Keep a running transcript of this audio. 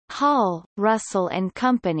Hall, Russell and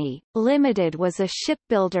Company, Limited was a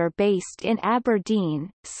shipbuilder based in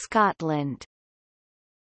Aberdeen, Scotland.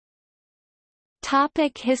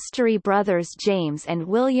 History. Brothers James and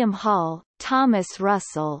William Hall, Thomas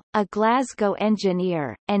Russell, a Glasgow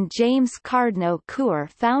engineer, and James Cardno Coeur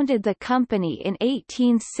founded the company in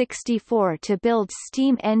 1864 to build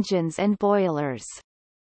steam engines and boilers.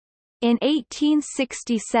 In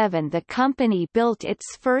 1867 the company built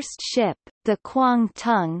its first ship, the Kwang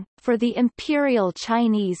Tung, for the Imperial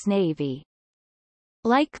Chinese Navy.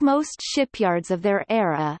 Like most shipyards of their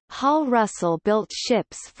era, Hall Russell built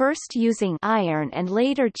ships first using iron and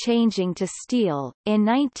later changing to steel. In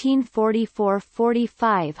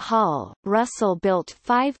 1944-45 Hall, Russell built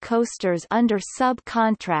 5 coasters under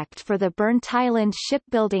subcontract for the Burntisland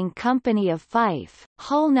Shipbuilding Company of Fife,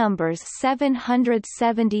 hull numbers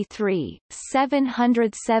 773,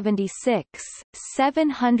 776,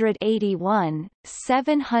 781,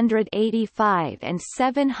 785 and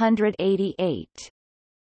 788.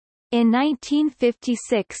 In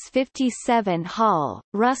 1956-57 Hall,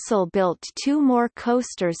 Russell built 2 more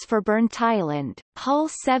coasters for Burntisland, Hull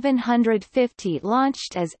 750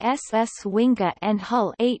 launched as SS Winga and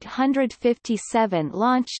Hull 857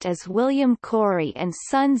 launched as William Corey and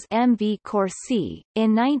Sons MV Corsi.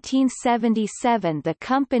 In 1977 the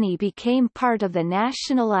company became part of the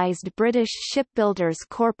nationalised British Shipbuilders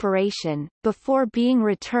Corporation, before being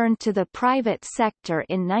returned to the private sector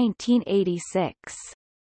in 1986.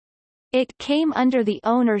 It came under the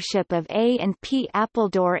ownership of A&P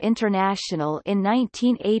Appledore International in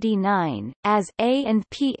 1989, as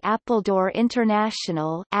A&P Appledore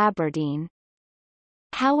International, Aberdeen.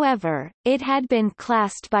 However, it had been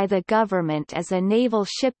classed by the government as a naval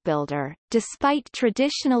shipbuilder, despite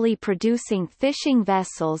traditionally producing fishing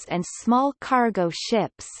vessels and small cargo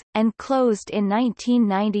ships, and closed in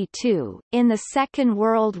 1992. In the Second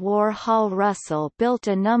World War Hall Russell built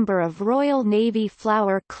a number of Royal Navy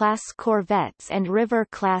Flower-class corvettes and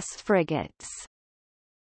River-class frigates.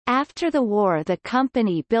 After the war the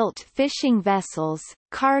company built fishing vessels,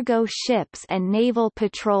 cargo ships and naval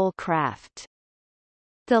patrol craft.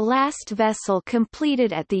 The last vessel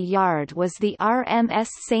completed at the yard was the RMS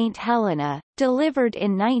St. Helena, delivered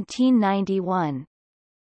in 1991.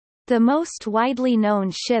 The most widely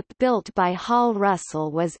known ship built by Hall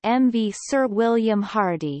Russell was MV Sir William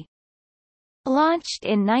Hardy. Launched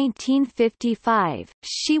in 1955,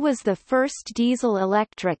 she was the first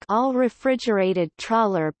diesel-electric all-refrigerated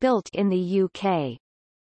trawler built in the UK.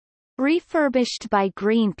 Refurbished by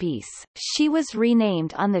Greenpeace, she was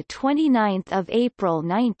renamed on 29 April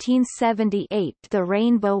 1978 the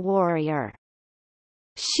Rainbow Warrior.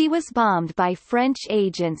 She was bombed by French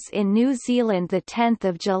agents in New Zealand 10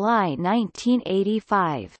 July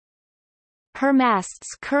 1985. Her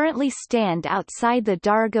masts currently stand outside the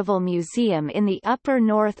Dargaville Museum in the Upper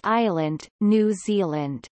North Island, New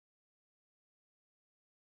Zealand.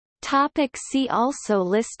 See also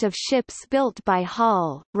List of ships built by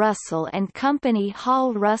Hall, Russell and Company.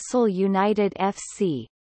 Hall Russell United FC.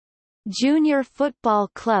 Junior football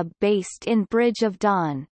club based in Bridge of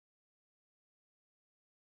Don.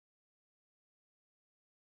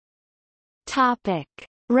 Topic.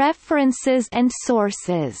 References and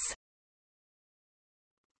sources.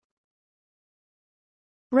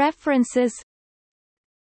 References.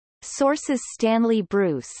 Sources: Stanley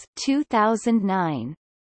Bruce, 2009.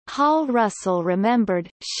 Hall Russell Remembered,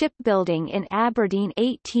 Shipbuilding in Aberdeen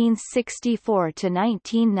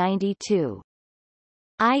 1864–1992.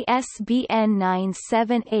 ISBN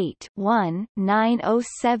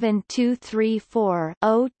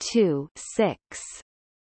 978-1-907234-02-6.